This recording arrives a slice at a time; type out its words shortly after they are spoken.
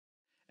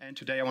And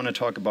today I want to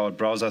talk about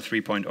Browser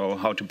 3.0,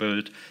 how to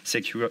build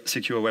secure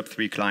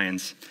Web3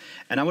 clients.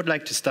 And I would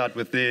like to start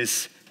with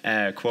this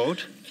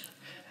quote.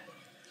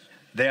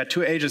 There are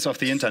two ages of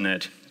the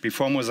internet,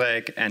 before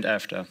Mosaic and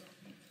after.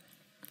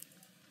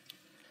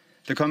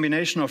 The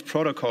combination of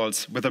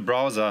protocols with a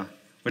browser,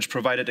 which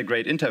provided a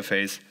great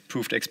interface,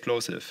 proved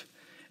explosive.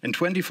 In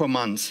 24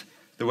 months,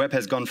 the web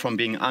has gone from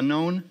being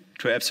unknown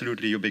to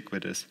absolutely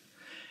ubiquitous.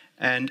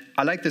 And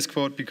I like this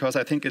quote because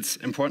I think it's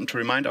important to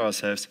remind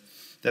ourselves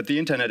that the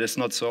internet is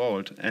not so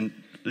old. And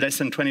less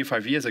than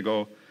 25 years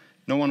ago,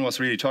 no one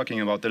was really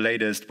talking about the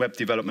latest web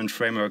development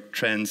framework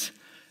trends.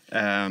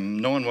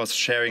 No one was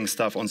sharing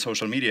stuff on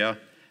social media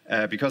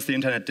because the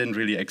internet didn't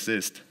really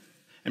exist.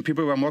 And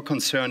people were more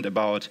concerned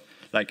about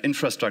like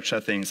infrastructure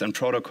things and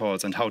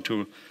protocols and how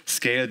to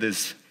scale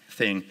this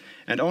thing.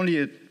 And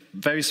only a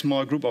very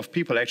small group of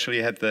people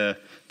actually had the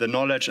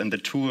knowledge and the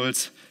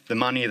tools, the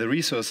money, the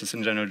resources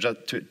in general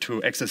just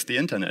to access the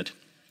internet.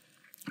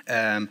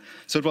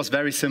 So it was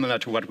very similar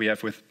to what we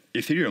have with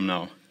Ethereum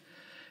now.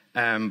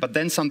 But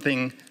then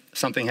something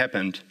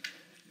happened.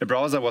 A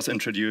browser was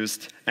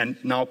introduced, and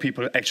now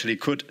people actually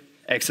could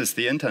access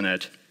the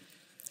internet.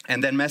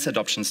 And then mass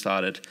adoption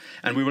started.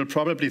 And we will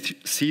probably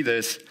see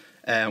this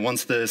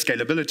once the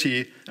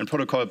scalability and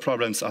protocol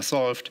problems are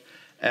solved,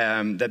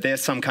 that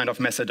there's some kind of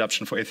mass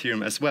adoption for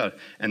Ethereum as well.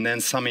 And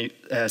then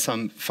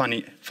some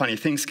funny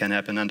things can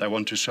happen, and I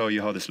want to show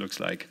you how this looks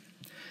like.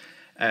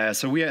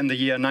 So we are in the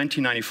year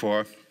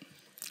 1994.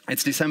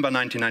 It's December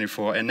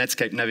 1994, and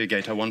Netscape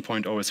Navigator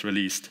 1.0 is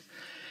released.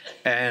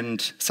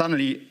 And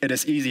suddenly, it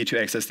is easy to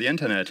access the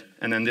internet.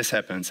 And then this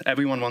happens.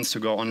 Everyone wants to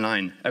go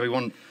online.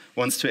 Everyone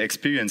wants to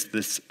experience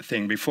this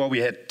thing. Before, we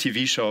had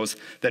TV shows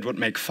that would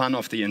make fun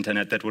of the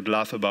internet, that would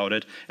laugh about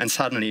it. And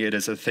suddenly, it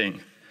is a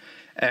thing.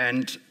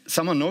 And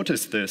someone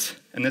noticed this.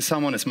 And this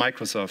someone is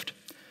Microsoft.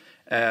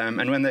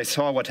 And when they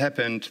saw what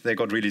happened, they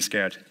got really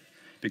scared,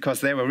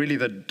 because they were really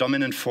the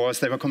dominant force.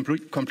 They were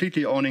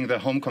completely owning the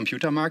home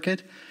computer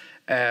market.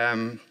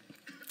 And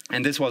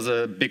this was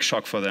a big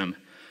shock for them.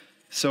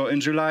 So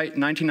in July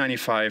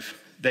 1995,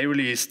 they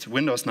released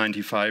Windows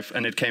 95,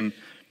 and it came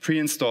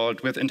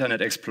pre-installed with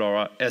Internet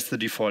Explorer as the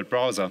default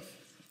browser.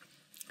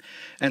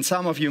 And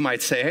some of you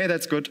might say, hey,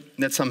 that's good,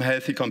 that's some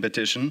healthy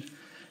competition.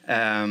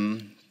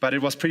 But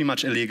it was pretty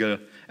much illegal.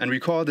 And we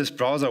call this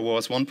Browser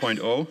Wars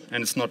 1.0,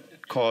 and it's not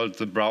called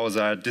the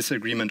browser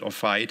disagreement or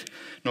fight.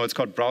 No, it's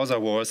called Browser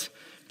Wars,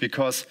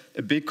 because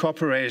a big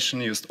corporation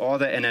used all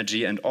their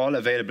energy and all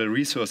available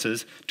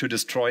resources to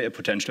destroy a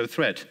potential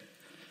threat.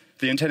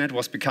 The internet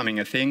was becoming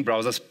a thing,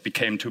 browsers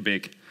became too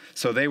big.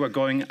 So they were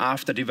going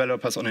after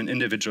developers on an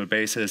individual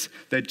basis.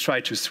 They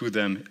tried to sue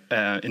them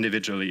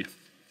individually.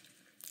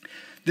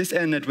 This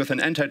ended with an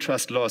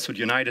antitrust lawsuit,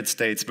 United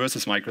States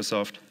versus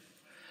Microsoft.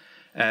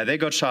 They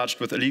got charged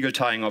with illegal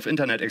tying of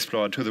Internet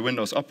Explorer to the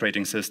Windows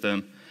operating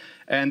system,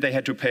 and they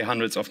had to pay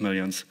hundreds of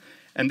millions.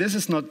 And this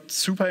is not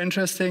super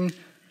interesting.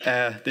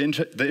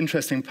 The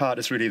interesting part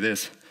is really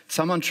this.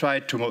 Someone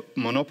tried to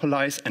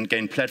monopolize and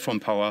gain platform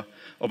power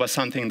over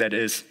something that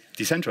is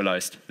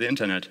decentralized, the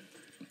internet.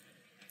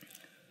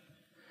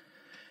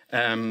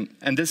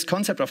 And this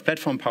concept of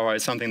platform power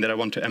is something that I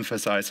want to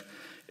emphasize.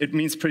 It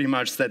means pretty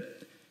much that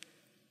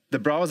the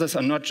browsers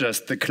are not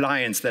just the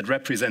clients that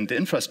represent the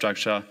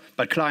infrastructure,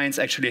 but clients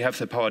actually have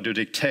the power to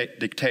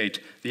dictate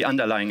the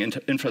underlying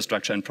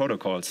infrastructure and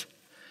protocols.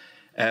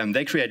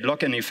 They create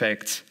lock-in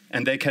effects,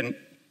 and they can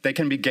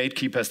be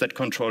gatekeepers that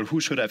control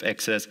who should have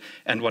access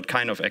and what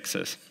kind of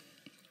access.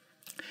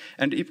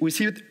 And we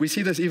see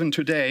this even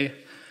today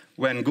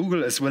when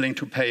Google is willing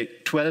to pay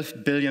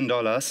 $12 billion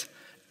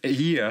a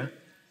year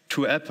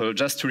to Apple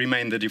just to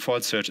remain the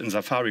default search in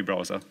Safari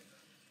browser.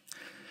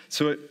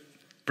 So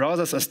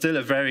browsers are still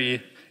a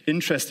very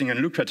interesting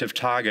and lucrative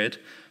target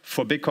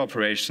for big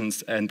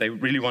corporations, and they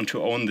really want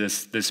to own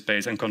this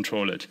space and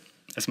control it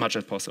as much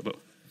as possible.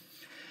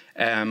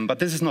 But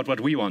this is not what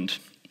we want.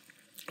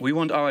 We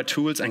want our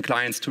tools and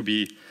clients to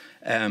be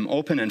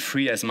open and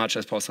free as much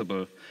as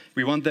possible.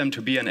 We want them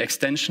to be an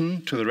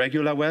extension to the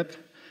regular web,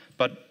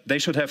 but they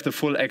should have the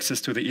full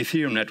access to the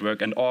Ethereum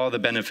network and all the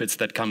benefits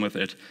that come with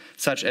it,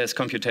 such as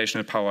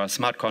computational power,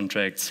 smart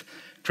contracts,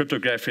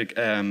 cryptographic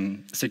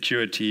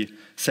security,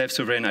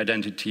 self-sovereign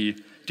identity,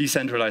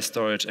 decentralized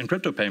storage, and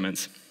crypto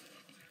payments.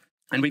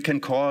 And we can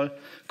call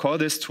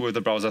this tool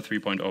the Browser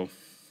 3.0.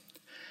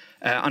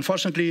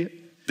 Unfortunately,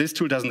 this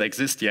tool doesn't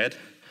exist yet,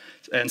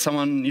 and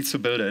someone needs to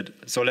build it,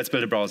 so let's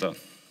build a browser.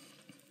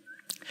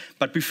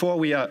 But before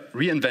we are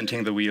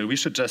reinventing the wheel, we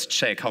should just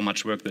check how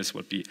much work this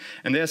would be.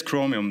 And there's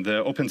Chromium,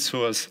 the open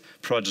source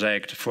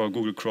project for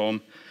Google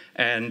Chrome.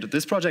 And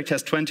this project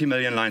has 20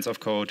 million lines of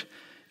code.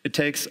 It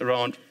takes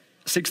around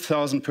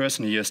 6,000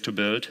 person years to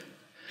build.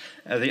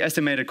 The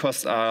estimated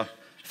costs are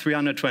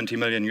 $320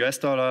 million US.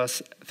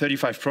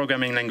 35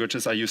 programming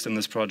languages are used in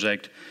this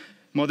project.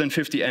 More than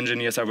 50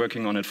 engineers are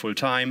working on it full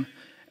time.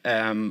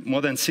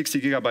 More than 60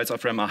 gigabytes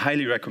of RAM are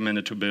highly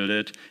recommended to build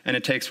it, and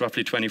it takes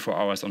roughly 24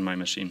 hours on my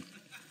machine.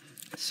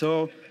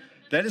 So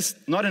that is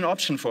not an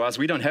option for us.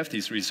 We don't have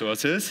these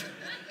resources.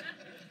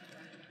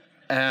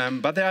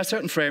 But there are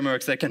certain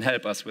frameworks that can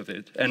help us with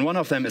it. And one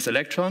of them is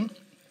Electron.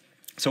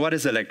 So what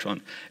is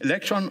Electron?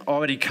 Electron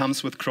already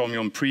comes with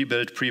Chromium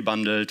pre-built,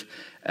 pre-bundled.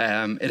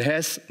 It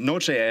has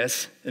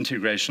Node.js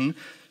integration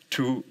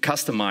to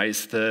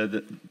customize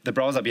the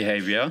browser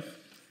behavior.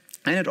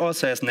 And it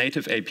also has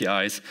native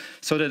APIs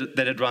so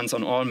that it runs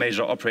on all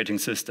major operating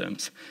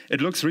systems. It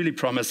looks really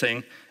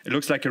promising. It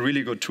looks like a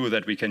really good tool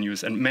that we can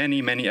use. And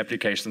many, many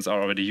applications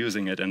are already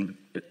using it. And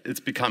it's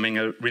becoming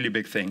a really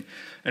big thing.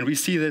 And we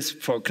see this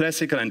for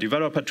classical and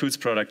developer tools,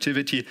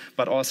 productivity,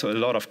 but also a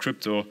lot of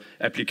crypto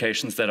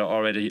applications that are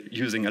already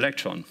using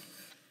Electron.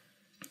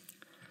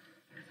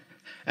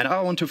 And I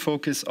want to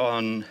focus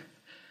on,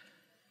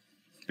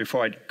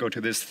 before I go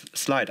to this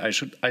slide, I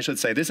should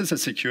say this is a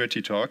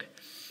security talk.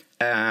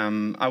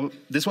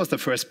 This was the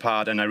first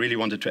part, and I really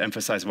wanted to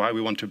emphasize why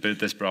we want to build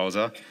this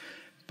browser.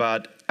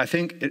 But I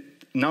think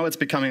now it's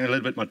becoming a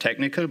little bit more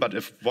technical, but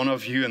if one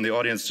of you in the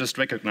audience just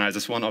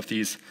recognizes one of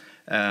these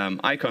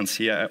icons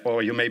here,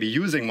 or you may be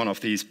using one of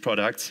these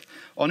products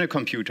on a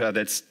computer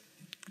that's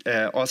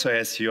also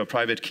has your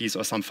private keys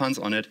or some funds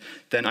on it,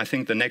 then I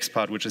think the next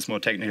part, which is more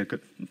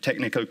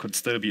technical could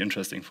still be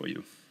interesting for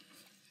you.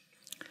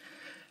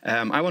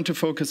 I want to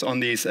focus on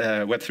these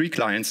Web3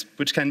 clients,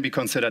 which can be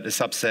considered a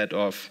subset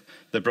of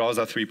the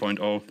browser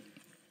 3.0.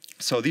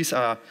 So these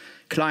are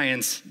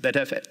clients that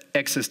have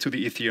access to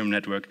the Ethereum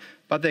network,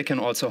 but they can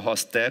also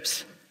host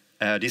dApps,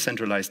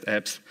 decentralized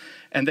apps,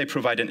 and they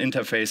provide an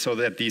interface so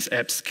that these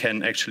apps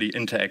can actually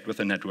interact with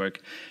the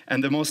network.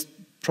 And the most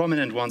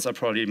prominent ones are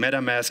probably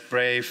Metamask,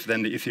 Brave,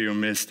 then the Ethereum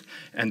Mist,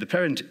 and the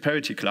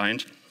Parity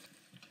client.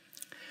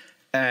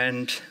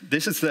 And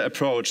this is the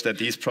approach that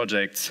these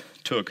projects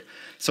took.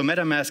 So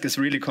Metamask is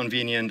really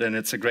convenient, and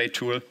it's a great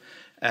tool.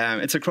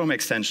 It's a Chrome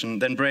extension.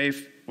 Then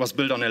Brave was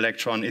built on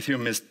Electron,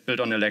 Ethereum Mist built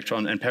on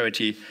Electron, and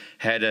Parity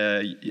had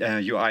a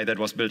UI that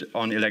was built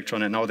on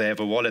Electron, and now they have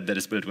a wallet that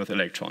is built with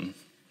Electron.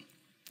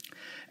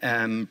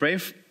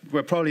 Brave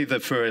were probably the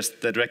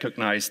first that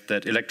recognized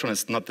that Electron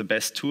is not the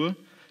best tool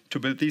to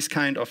build these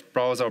kind of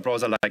browser or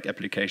browser-like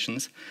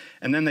applications.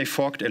 And then they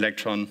forked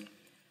Electron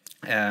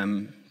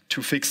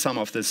to fix some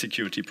of the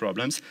security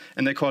problems,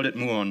 and they called it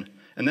Muon.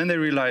 And then they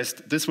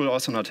realized this will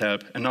also not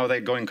help, and now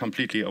they're going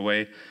completely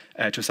away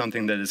to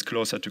something that is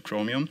closer to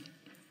Chromium.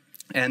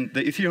 And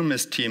the Ethereum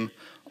Mist team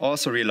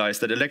also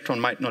realized that Electron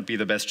might not be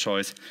the best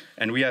choice,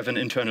 and we have an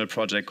internal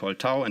project called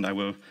Tau, and I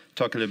will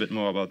talk a little bit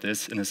more about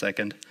this in a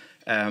second,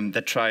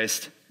 that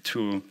tries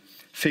to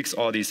fix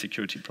all these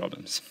security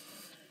problems.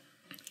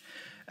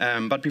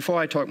 But before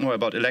I talk more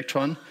about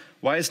Electron,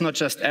 why is not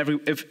just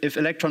if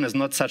Electron is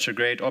not such a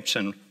great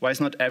option, why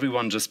is not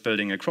everyone just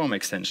building a Chrome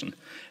extension?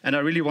 And I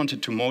really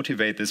wanted to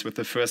motivate this with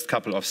the first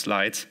couple of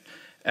slides,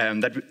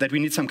 that we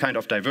need some kind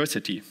of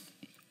diversity,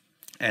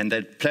 and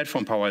that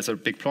platform power is a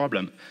big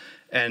problem.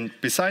 And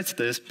besides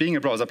this, being a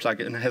browser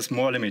plugin has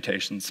more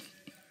limitations.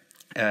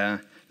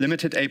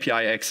 Limited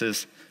API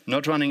access,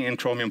 not running in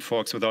Chromium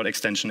forks without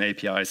extension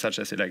APIs, such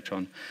as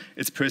Electron.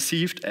 It's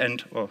perceived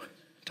and,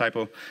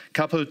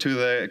 coupled to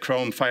the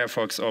Chrome,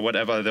 Firefox, or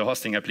whatever the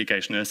hosting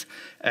application is.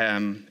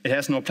 It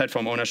has no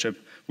platform ownership,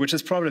 which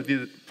is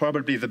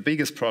probably the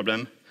biggest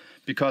problem,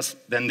 because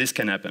then this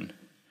can happen.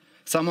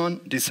 Someone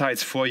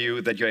decides for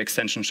you that your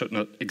extension should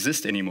not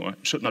exist anymore,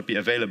 should not be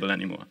available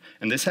anymore.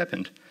 And this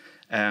happened.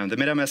 The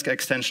Metamask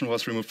extension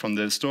was removed from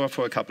the store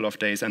for a couple of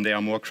days, and there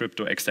are more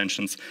crypto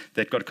extensions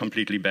that got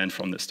completely banned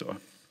from the store.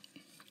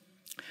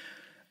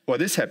 Or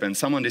this happened,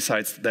 someone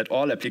decides that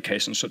all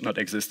applications should not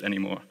exist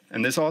anymore.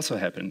 And this also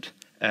happened.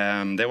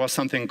 There was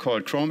something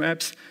called Chrome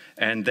apps,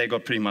 and they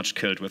got pretty much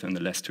killed within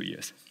the last 2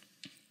 years.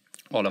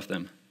 All of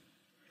them.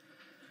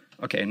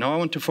 Okay, now I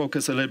want to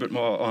focus a little bit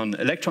more on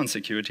Electron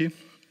security.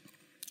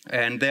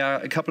 And there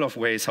are a couple of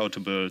ways how to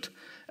build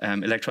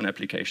Electron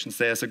applications.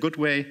 There's a good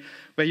way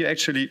where you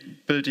actually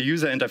build a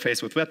user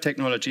interface with web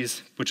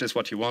technologies, which is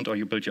what you want, or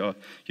you build your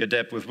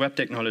dApp with web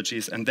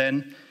technologies, and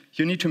then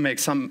you need to make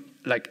some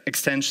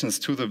extensions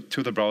to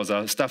the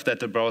browser, stuff that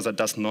the browser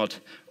does not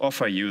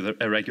offer you,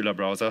 a regular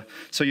browser.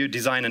 So you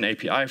design an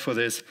API for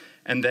this,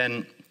 and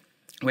then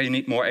when you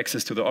need more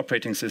access to the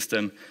operating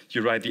system,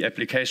 you write the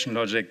application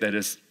logic that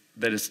is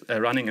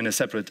running in a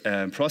separate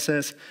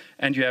process,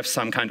 and you have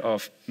some kind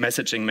of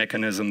messaging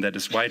mechanism that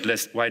is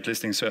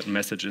whitelisting certain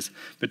messages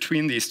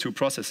between these two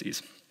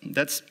processes.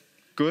 That's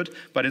good,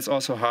 but it's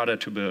also harder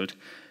to build.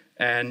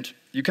 And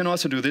you can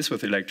also do this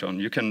with Electron.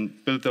 You can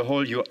build the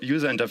whole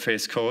user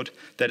interface code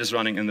that is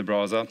running in the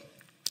browser.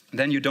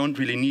 Then you don't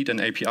really need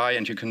an API,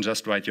 and you can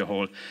just write your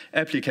whole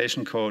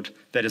application code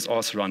that is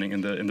also running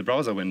in the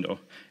browser window.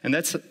 And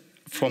that's,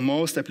 for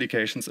most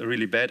applications, a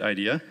really bad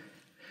idea.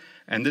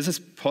 And this is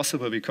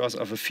possible because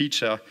of a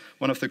feature,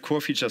 one of the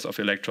core features of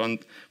Electron,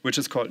 which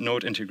is called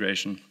node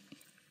integration.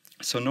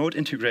 So node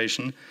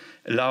integration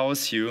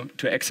allows you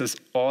to access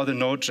all the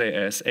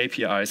Node.js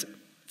APIs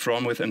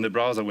from within the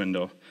browser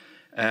window.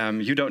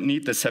 You don't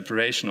need the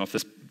separation of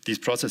these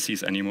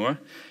processes anymore.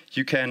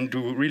 You can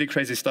do really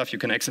crazy stuff. You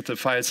can access the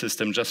file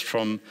system just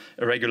from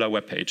a regular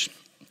web page.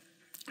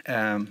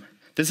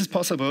 This is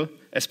possible,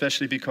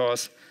 especially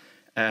because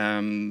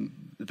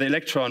the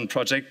Electron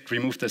project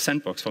removed the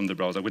sandbox from the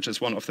browser, which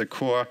is one of the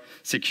core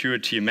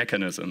security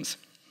mechanisms.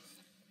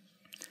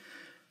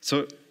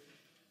 So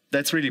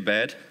that's really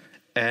bad,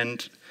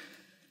 and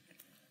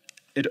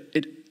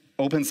it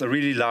opens a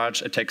really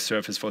large attack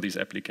surface for these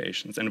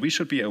applications, and we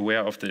should be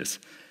aware of this.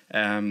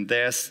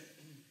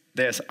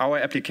 There's our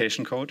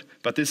application code,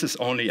 but this is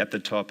only at the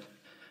top.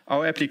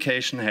 Our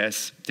application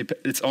has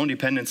its own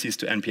dependencies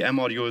to NPM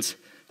modules,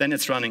 then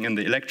it's running in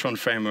the Electron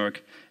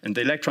framework, and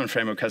the Electron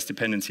framework has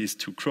dependencies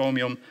to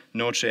Chromium,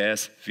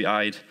 Node.js,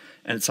 V8,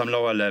 and some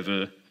lower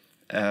level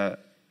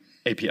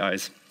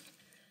APIs.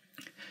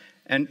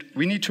 And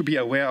we need to be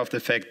aware of the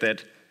fact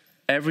that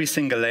every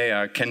single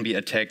layer can be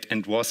attacked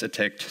and was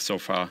attacked so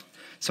far.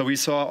 So we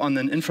saw on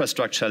an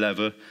infrastructure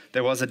level,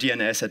 there was a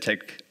DNS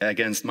attack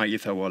against my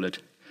Ether wallet.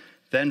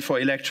 Then for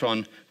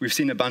Electron, we've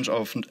seen a bunch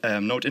of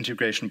node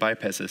integration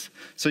bypasses.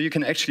 So you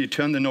can actually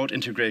turn the node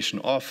integration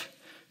off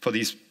for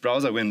these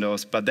browser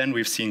windows, but then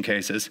we've seen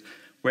cases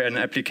where an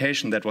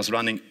application that was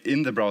running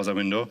in the browser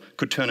window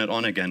could turn it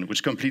on again,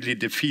 which completely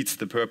defeats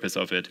the purpose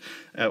of it.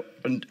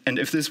 And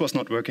if this was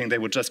not working, they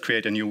would just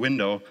create a new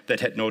window that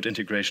had node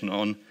integration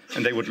on,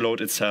 and they would load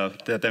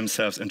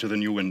themselves into the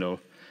new window.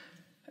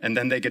 And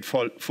then they get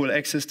full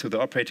access to the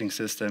operating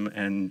system,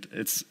 and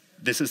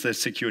this is the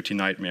security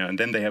nightmare. And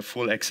then they have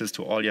full access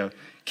to all your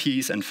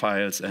keys and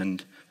files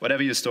and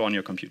whatever you store on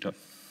your computer.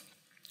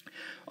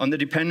 On the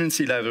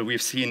dependency level,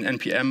 we've seen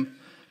NPM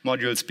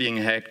modules being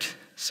hacked.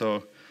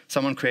 So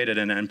someone created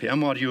an NPM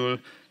module,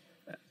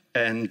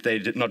 and they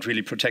did not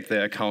really protect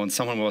their account.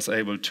 Someone was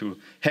able to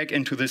hack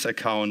into this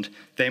account.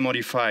 They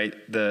modify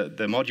the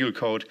module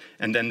code,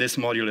 and then this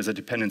module is a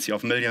dependency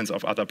of millions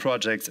of other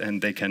projects,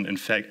 and they can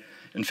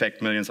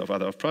infect millions of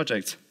other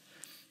projects.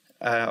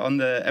 On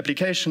the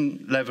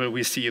application level,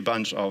 we see a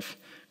bunch of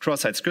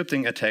cross-site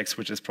scripting attacks,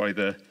 which is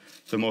probably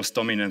the most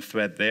dominant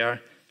threat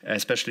there,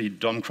 especially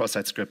DOM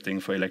cross-site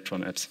scripting for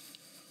Electron apps.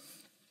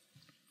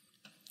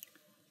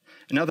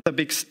 Another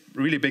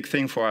really big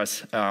thing for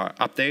us are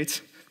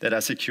updates that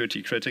are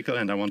security critical,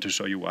 and I want to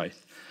show you why.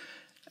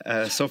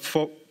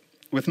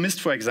 With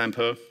Mist, for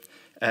example,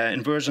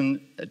 in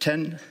version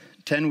 10,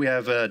 we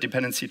have a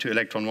dependency to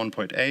Electron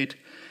 1.8.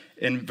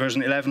 In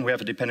version 11, we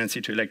have a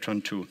dependency to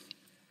Electron 2.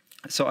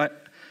 So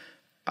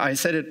I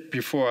said it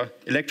before,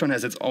 Electron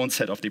has its own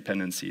set of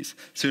dependencies.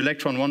 So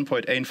Electron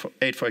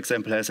 1.8, for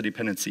example, has a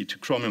dependency to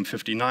Chromium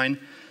 59,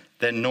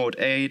 then Node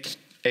 8,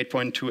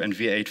 8.2, and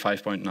V8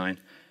 5.9.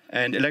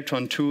 And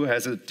Electron 2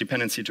 has a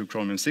dependency to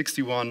Chromium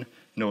 61,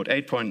 Node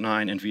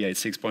 8.9, and V8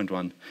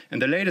 6.1.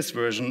 And the latest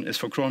version is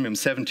for Chromium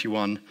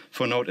 71,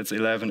 for Node it's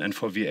 11, and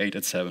for V8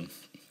 it's 7.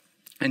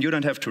 And you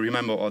don't have to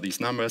remember all these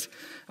numbers.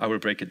 I will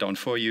break it down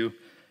for you.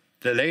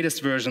 The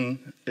latest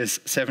version is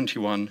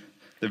 71.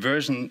 The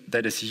version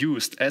that is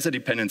used as a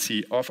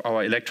dependency of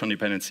our Electron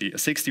dependency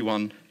is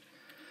 61.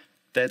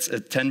 That's a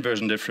 10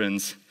 version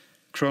difference.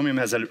 Chromium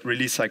has a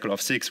release cycle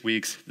of 6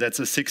 weeks. That's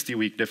a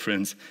 60-week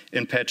difference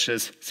in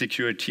patches,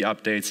 security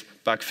updates,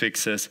 bug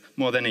fixes,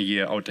 more than a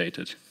year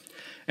outdated.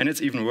 And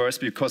it's even worse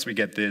because we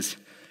get this.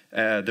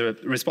 The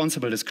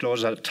responsible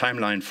disclosure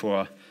timeline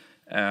for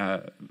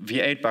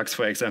V8 bugs,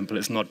 for example,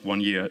 is not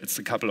 1 year. It's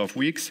a couple of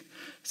weeks.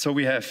 So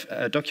we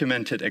have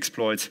documented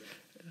exploits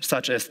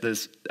such as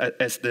this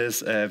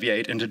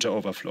V8 integer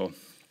overflow.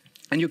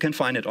 And you can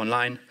find it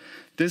online.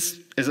 This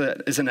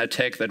is an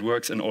attack that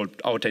works in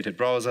old, outdated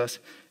browsers.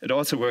 It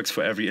also works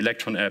for every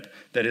Electron app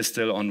that is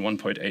still on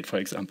 1.8, for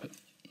example.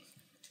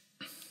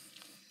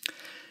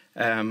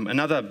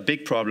 Another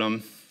big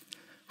problem,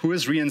 who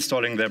is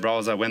reinstalling their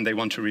browser when they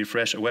want to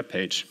refresh a web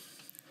page?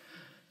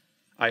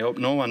 I hope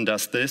no one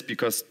does this,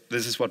 because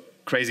this is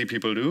what crazy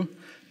people do.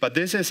 But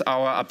this is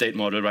our update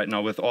model right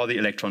now with all the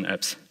Electron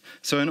apps.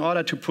 So in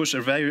order to push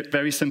a very,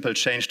 very simple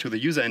change to the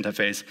user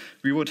interface,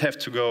 we would have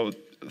to go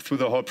through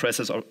the whole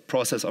process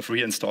of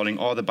reinstalling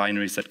all the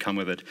binaries that come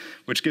with it,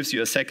 which gives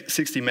you a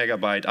 60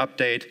 megabyte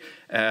update.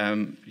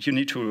 You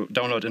need to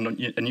download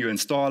a new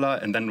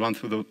installer and then run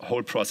through the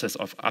whole process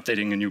of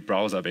updating a new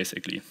browser,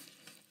 basically,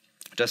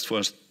 just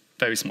for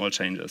very small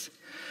changes.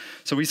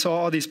 So we saw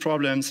all these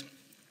problems,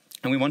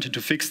 and we wanted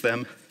to fix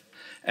them.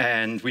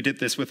 And we did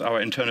this with our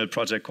internal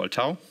project called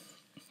Tau.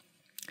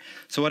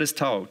 So what is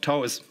Tau?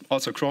 Tau is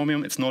also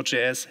Chromium. It's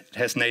Node.js. It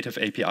has native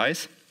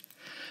APIs.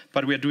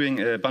 But we're doing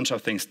a bunch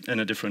of things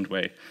in a different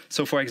way.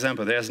 So for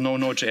example, there's no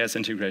Node.js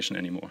integration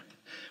anymore.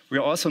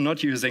 We're also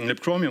not using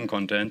libchromium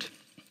content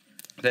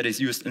that is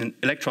used in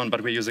Electron,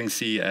 but we're using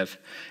CEF.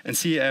 And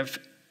CEF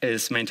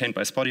is maintained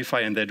by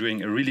Spotify, and they're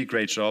doing a really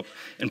great job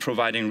in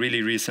providing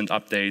really recent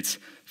updates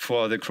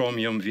for the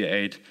Chromium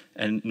V8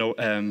 and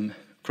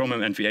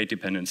Chromium and V8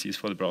 dependencies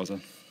for the browser.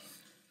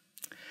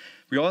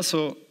 We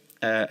also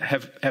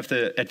have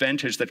the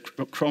advantage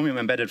that Chromium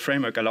Embedded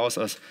Framework allows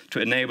us to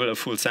enable a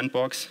full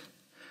sandbox.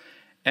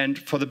 And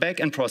for the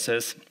back-end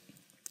process,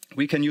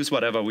 we can use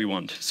whatever we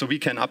want. So we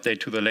can update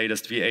to the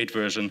latest V8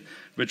 version,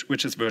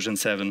 which is version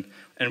 7,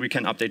 and we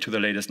can update to the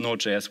latest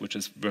Node.js, which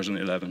is version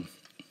 11.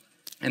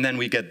 And then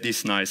we get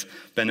these nice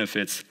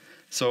benefits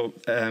So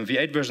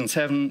V8 version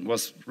 7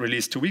 was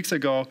released 2 weeks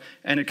ago,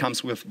 and it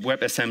comes with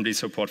WebAssembly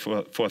support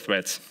for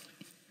threads.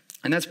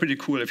 And that's pretty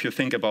cool if you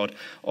think about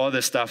all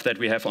the stuff that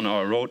we have on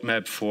our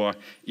roadmap for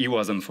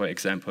eWASM, for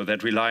example,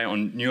 that rely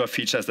on newer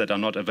features that are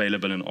not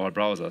available in all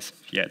browsers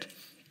yet.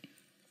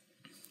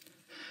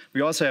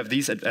 We also have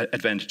these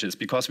advantages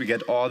because we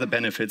get all the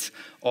benefits,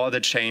 all the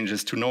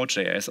changes to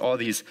Node.js, all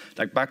these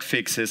like bug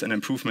fixes and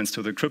improvements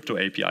to the crypto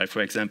API,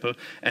 for example,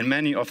 and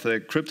many of the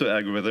crypto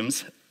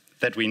algorithms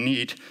that we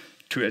need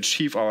to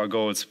achieve our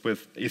goals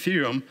with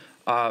Ethereum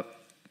are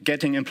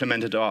getting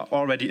implemented or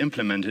already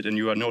implemented in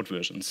newer node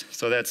versions.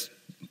 So that's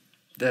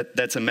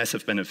a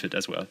massive benefit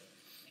as well.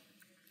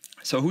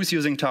 So who's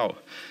using Tau?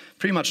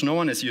 Pretty much no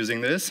one is using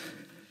this,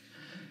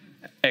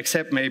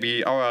 except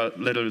maybe our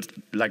little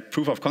like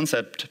proof of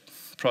concept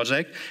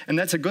project. And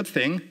that's a good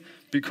thing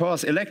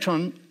because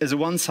Electron is a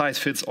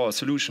one-size-fits-all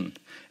solution.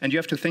 And you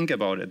have to think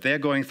about it. They're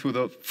going through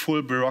the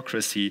full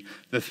bureaucracy,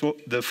 the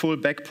full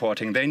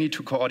backporting. They need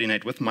to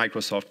coordinate with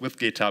Microsoft, with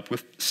GitHub,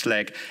 with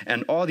Slack,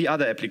 and all the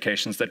other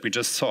applications that we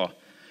just saw.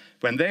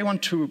 When they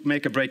want to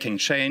make a breaking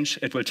change,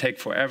 it will take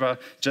forever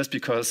just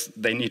because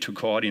they need to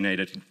coordinate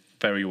it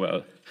very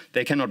well.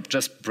 They cannot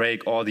just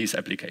break all these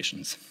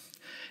applications.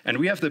 And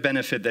we have the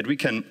benefit that we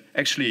can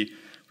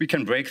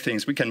break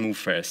things, we can move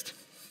fast.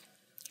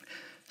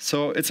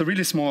 So it's a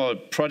really small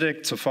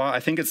project so far. I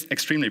think it's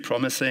extremely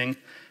promising.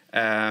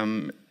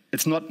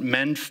 It's not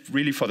meant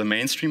really for the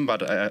mainstream,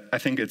 but I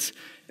think it's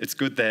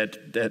good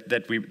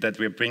that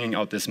we're bringing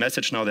out this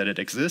message now that it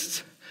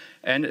exists.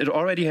 And it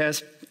already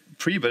has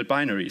pre-built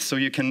binaries, so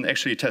you can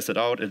actually test it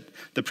out.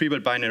 The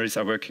pre-built binaries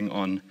are working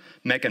on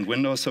Mac and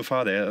Windows so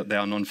far. They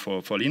are known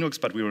for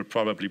Linux, but we will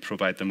probably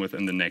provide them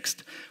within the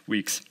next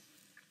weeks.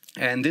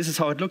 And this is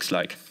how it looks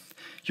like.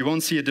 You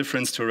won't see a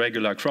difference to a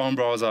regular Chrome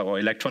browser or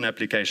Electron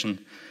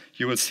application.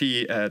 You will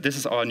see this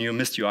is our new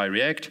Mist UI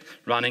React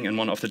running in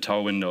one of the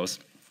Tau windows.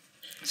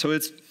 So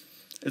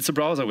it's a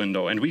browser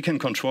window, and we can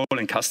control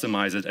and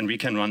customize it, and we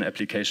can run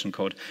application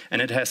code.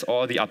 And it has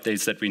all the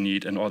updates that we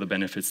need and all the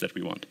benefits that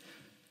we want.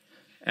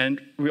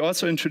 And we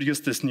also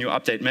introduced this new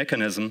update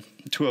mechanism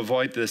to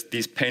avoid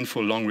these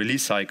painful long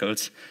release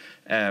cycles,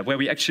 where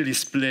we actually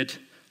split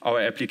our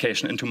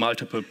application into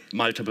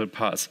multiple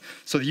parts.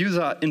 So the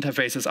user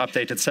interface is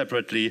updated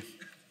separately,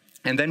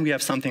 and then we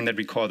have something that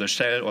we call the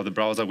shell or the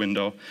browser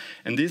window.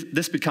 And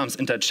this becomes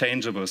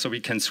interchangeable, so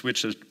we can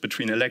switch it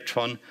between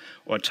Electron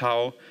or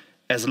Tau,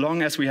 as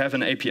long as we have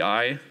an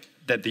API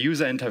that the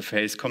user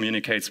interface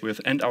communicates with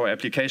and our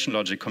application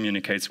logic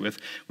communicates with.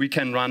 We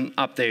can run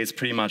updates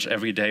pretty much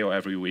every day or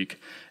every week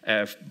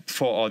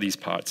for all these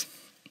parts.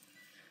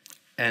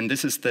 And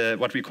this is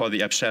what we call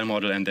the app shell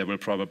model, and there will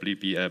probably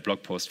be a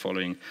blog post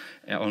following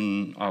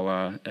on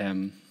our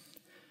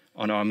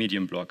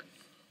Medium blog.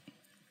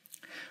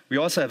 We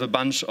also have a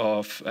bunch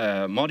of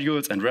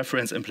modules and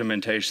reference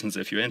implementations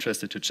if you're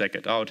interested to check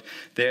it out.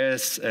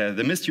 There's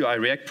the Mist UI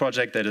React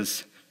project that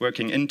is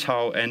working in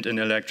Tau and in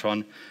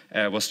Electron,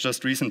 was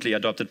just recently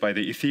adopted by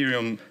the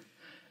Ethereum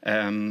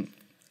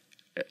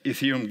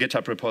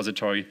GitHub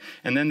repository.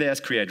 And then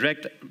there's Create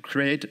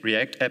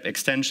React App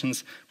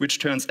Extensions, which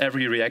turns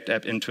every React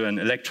app into an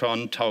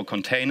Electron Tau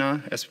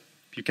container, as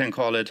you can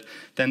call it.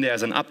 Then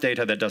there's an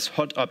updater that does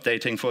hot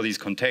updating for these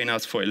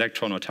containers for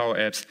Electron or Tau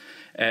apps.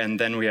 And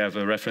then we have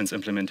a reference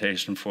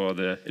implementation for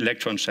the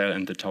Electron shell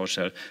and the Tau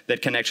shell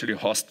that can actually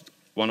host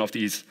one of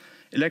these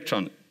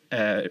Electron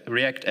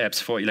React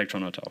apps for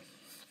Electron or Tau.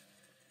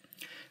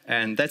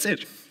 And that's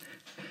it.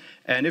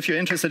 And if you're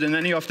interested in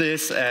any of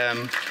this,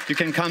 you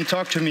can come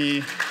talk to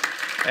me,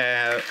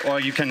 or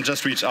you can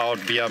just reach out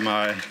via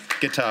my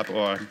GitHub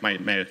or my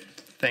mail.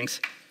 Thanks.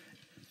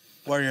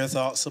 What are your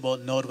thoughts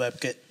about Node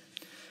WebKit?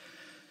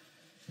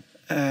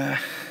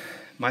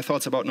 My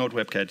thoughts about Node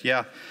WebKit,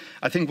 yeah.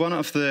 I think one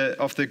of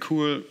the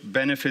cool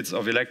benefits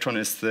of Electron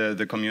is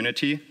the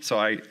community. So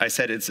I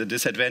said it's a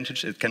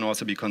disadvantage. It can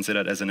also be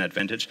considered as an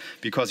advantage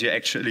because you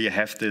actually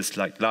have this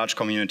like large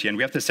community, and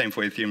we have the same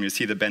for Ethereum. You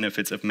see the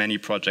benefits of many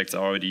projects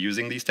are already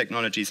using these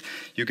technologies.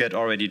 You get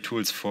already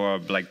tools for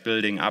like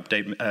building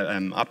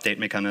update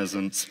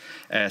mechanisms,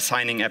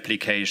 signing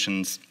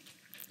applications,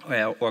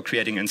 or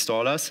creating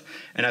installers.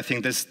 And I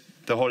think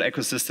the whole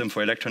ecosystem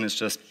for Electron is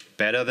just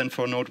better than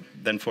for Node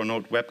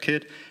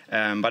WebKit.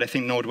 But I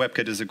think Node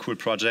WebKit is a cool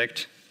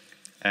project,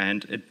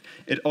 and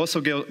it also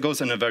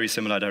goes in a very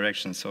similar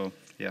direction. So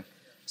yeah.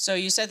 So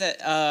you said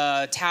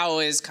that Tau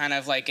is kind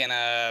of like in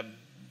a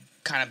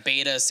kind of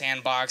beta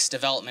sandbox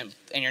development,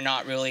 and you're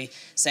not really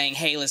saying,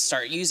 hey, let's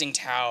start using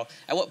Tau.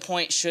 At what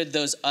point should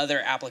those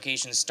other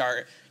applications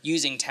start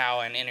using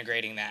Tau and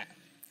integrating that?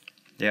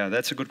 Yeah,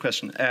 that's a good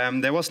question.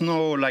 There was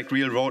no like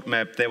real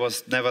roadmap. There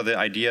was never the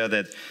idea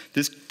that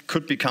this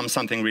could become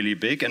something really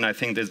big, and I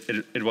think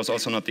that it was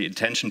also not the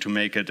intention to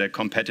make it a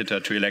competitor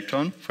to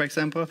Electron, for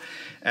example.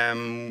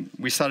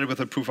 We started with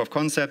a proof of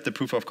concept. The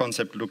proof of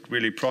concept looked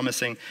really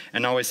promising,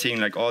 and now we're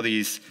seeing like all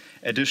these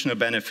additional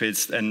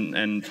benefits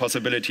and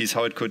possibilities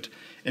how it could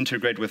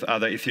integrate with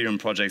other Ethereum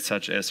projects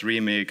such as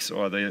Remix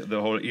or the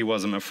whole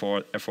eWASM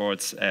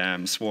efforts,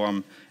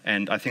 Swarm,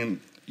 and I think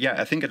yeah,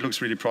 I think it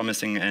looks really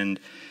promising, and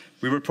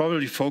we will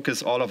probably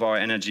focus all of our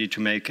energy to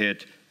make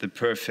it the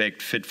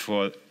perfect fit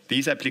for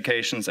these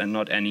applications and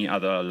not any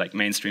other like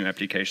mainstream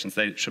applications.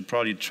 They should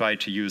probably try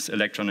to use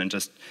Electron and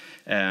just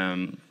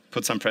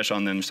put some pressure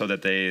on them so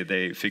that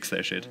they fix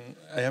their shit.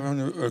 I have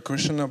a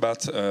question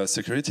about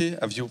security.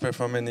 Have you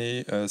performed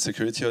any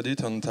security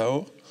audit on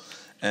Tao?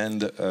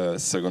 And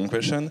second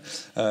question,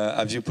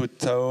 have you put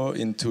Tao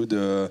into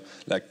the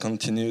like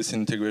continuous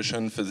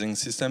integration fuzzing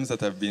systems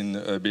that have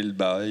been built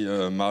by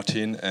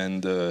Martin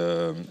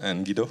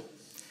and Guido?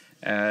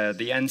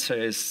 The answer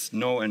is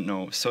no and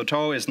no. So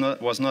Tao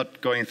was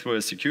not going through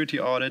a security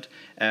audit.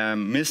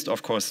 Mist,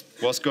 of course,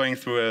 was going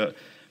through a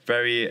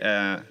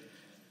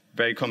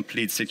very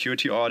complete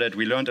security audit.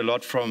 We learned a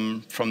lot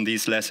from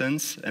these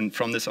lessons and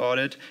from this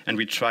audit, and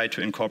we tried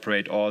to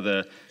incorporate all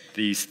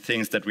these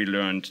things that we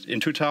learned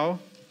into Tao,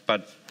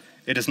 but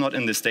it is not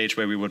in the stage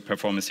where we would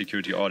perform a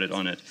security audit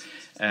on it.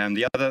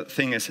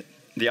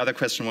 The other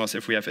question was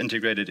if we have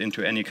integrated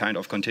into any kind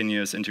of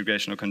continuous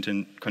integration or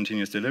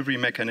continuous delivery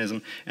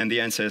mechanism, and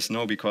the answer is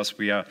no, because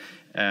we are,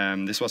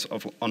 this was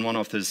on one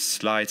of the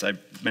slides, I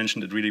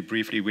mentioned it really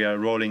briefly, we are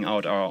rolling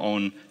out our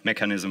own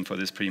mechanism for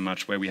this pretty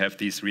much, where we have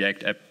these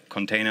React app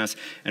containers,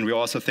 and we're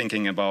also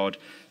thinking about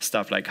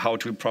stuff like how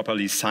to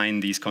properly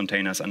sign these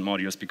containers and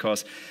modules,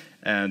 because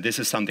this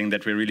is something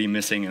that we're really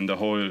missing in the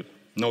whole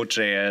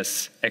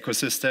Node.js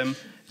ecosystem.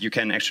 You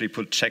can actually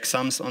put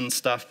checksums on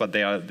stuff, but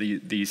they are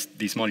these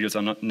modules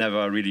are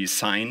never really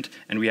signed,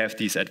 and we have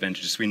these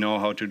advantages. We know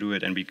how to do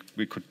it, and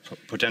we could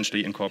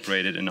potentially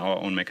incorporate it in our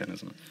own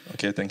mechanism.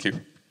 Okay, thank you.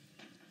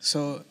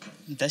 So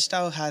does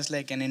Tao has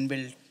like an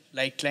inbuilt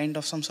like client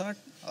of some sort,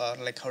 or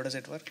like how does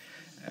it work?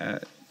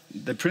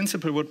 The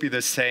principle would be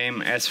the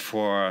same as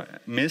for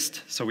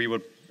Mist. So we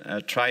would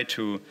try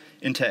to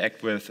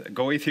interact with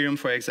Go Ethereum,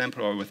 for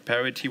example, or with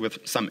Parity,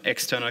 with some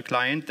external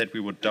client that we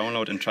would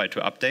download and try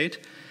to update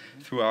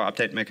through our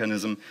update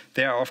mechanism.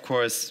 There's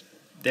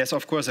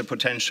of course a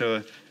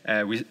potential.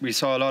 We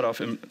saw a lot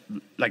of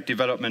like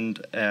development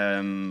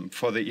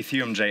for the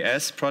Ethereum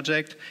JS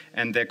project,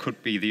 and there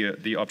could be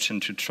the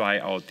option to try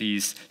out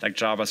these like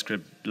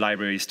JavaScript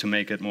libraries to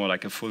make it more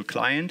like a full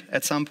client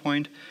at some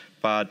point.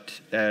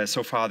 But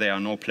so far there are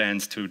no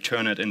plans to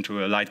turn it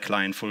into a light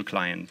client, full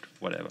client,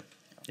 whatever.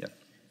 Yeah.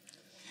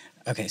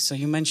 Okay, so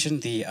you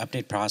mentioned the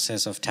update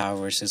process of Tao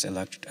versus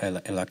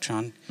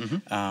Electron.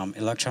 Mm-hmm.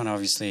 Electron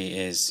obviously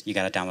is, you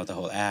got to download the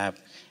whole app,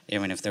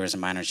 even if there was a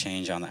minor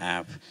change on the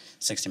app,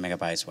 60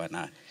 megabytes,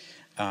 whatnot.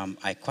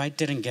 I quite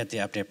didn't get the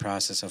update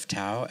process of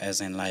Tao, as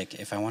in like,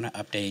 if I want to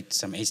update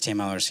some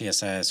HTML or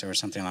CSS or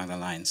something along the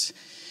lines,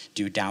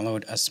 do you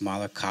download a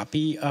smaller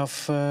copy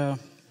of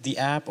the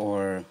app,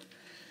 or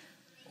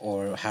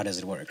how does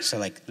it work? So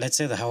like, let's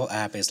say the whole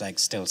app is like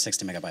still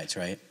 60 megabytes,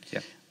 right?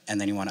 Yeah. And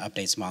then you want to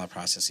update smaller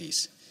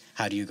processes.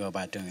 How do you go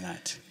about doing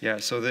that? Yeah,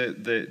 so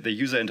the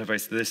user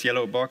interface, this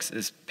yellow box,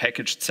 is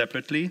packaged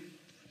separately.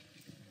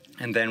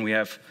 And then we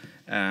have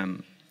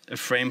a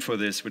frame for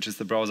this, which is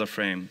the browser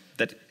frame,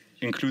 that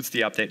includes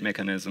the update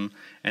mechanism.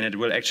 And it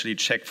will actually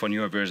check for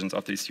newer versions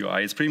of this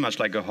UI. It's pretty much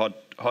like a hot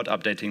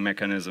updating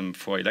mechanism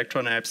for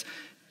Electron apps,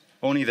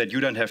 only that you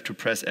don't have to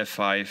press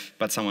F5,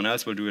 but someone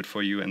else will do it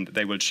for you, and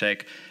they will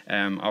check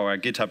our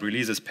GitHub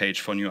releases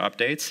page for new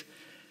updates.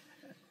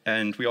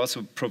 And we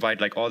also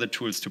provide like all the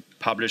tools to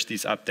publish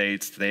these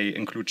updates. They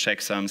include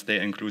checksums,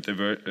 they include the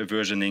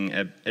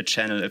versioning, a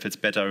channel if it's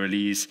beta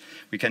release.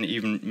 We can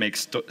even make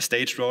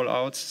staged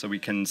rollouts, so we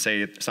can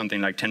say something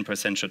like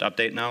 10% should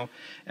update now.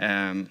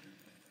 And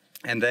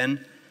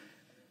then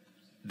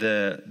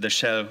the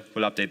shell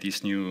will update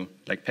these new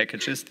like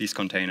packages, these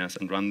containers,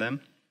 and run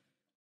them.